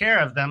take care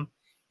of them.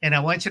 And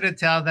I want you to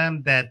tell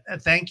them that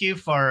thank you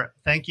for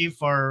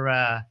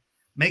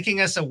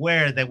making us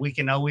aware that we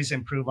can always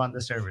improve on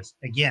the service.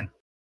 Again,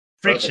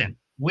 friction. Okay.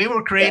 We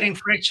were creating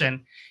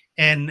friction,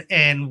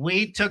 and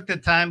we took the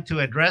time to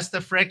address the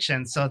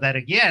friction so that,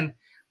 again,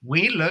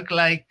 we look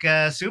like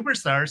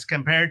superstars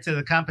compared to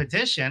the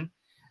competition,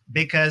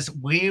 because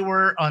we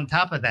were on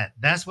top of that.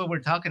 That's what we're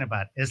talking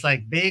about. It's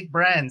like big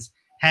brands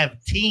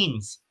have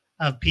teams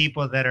of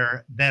people that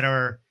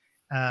are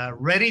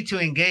ready to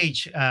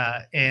engage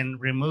and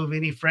remove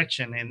any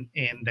friction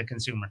in the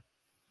consumer.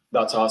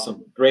 That's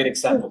awesome. Great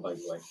example, by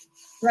the way.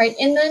 Right.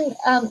 And then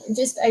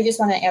I just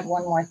want to add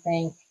one more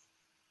thing.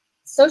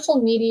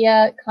 Social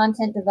media,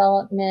 content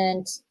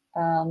development,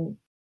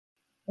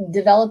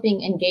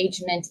 developing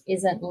engagement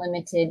isn't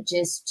limited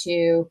just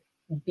to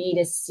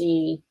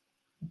B2C.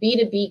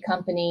 B2B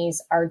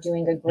companies are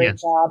doing a great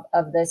job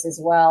of this as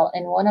well.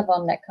 And one of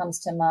them that comes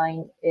to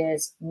mind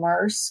is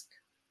Maersk,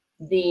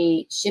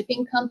 the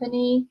shipping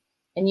company.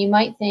 And you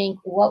might think,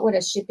 what would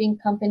a shipping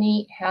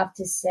company have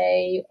to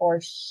say or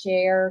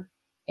share?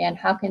 And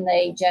how can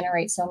they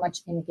generate so much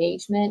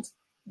engagement?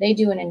 They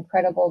do an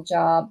incredible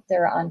job.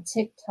 They're on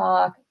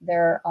TikTok,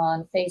 they're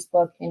on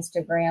Facebook,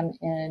 Instagram,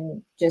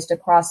 and just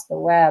across the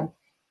web.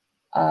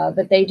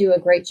 But they do a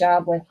great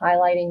job with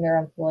highlighting their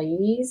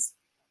employees.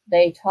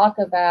 They talk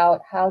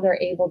about how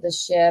they're able to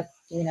ship,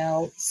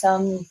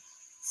 some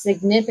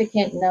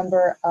significant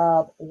number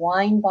of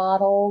wine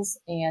bottles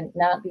and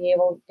be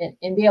able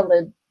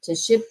to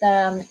ship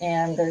them,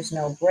 and there's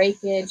no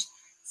breakage.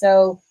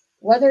 So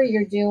whether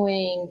you're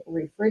doing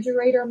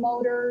refrigerator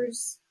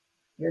motors,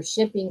 you're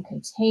shipping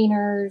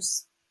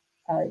containers,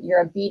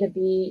 you're a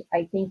B2B,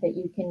 I think that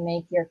you can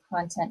make your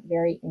content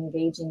very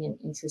engaging and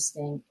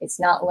interesting. It's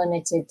not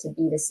limited to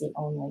B2C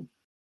only.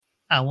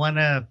 I want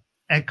to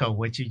echo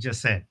what you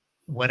just said.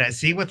 What I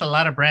see with a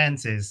lot of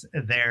brands is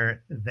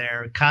their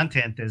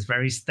content is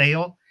very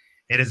stale.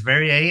 It is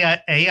very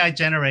AI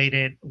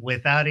generated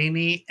without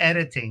any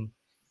editing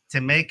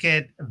to make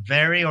it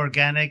very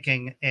organic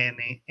and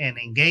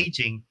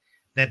engaging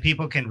that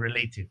people can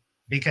relate to.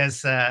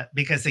 Because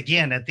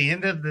again, at the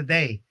end of the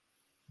day,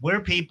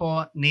 we're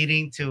people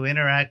needing to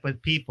interact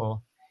with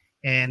people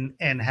and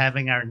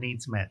having our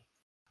needs met.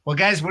 Well,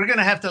 guys, we're going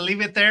to have to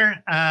leave it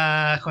there.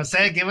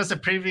 Jose, give us a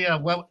preview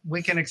of what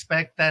we can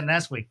expect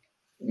next week.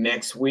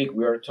 Next week,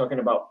 we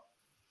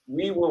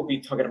will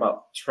be talking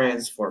about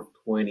trends for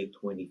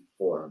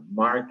 2024,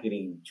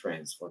 marketing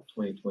trends for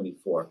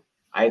 2024.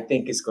 I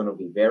think it's going to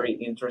be very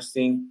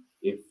interesting.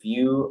 If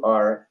you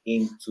are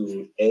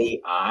into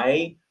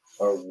AI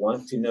or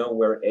want to know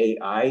where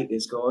AI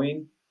is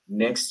going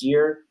next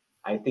year,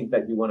 I think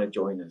that you want to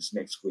join us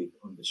next week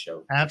on the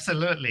show.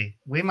 Absolutely.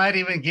 We might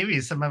even give you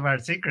some of our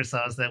secret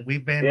sauce that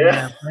we've been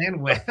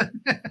playing with.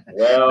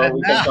 Well,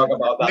 we can talk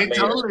about that later.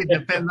 Totally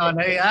depend on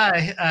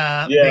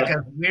AI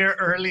because we're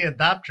early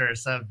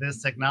adopters of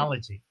this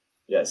technology.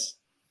 Yes.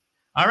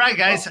 All right,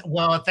 guys.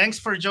 Well, thanks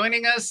for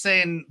joining us,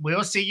 and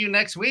we'll see you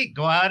next week.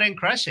 Go out and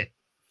crush it.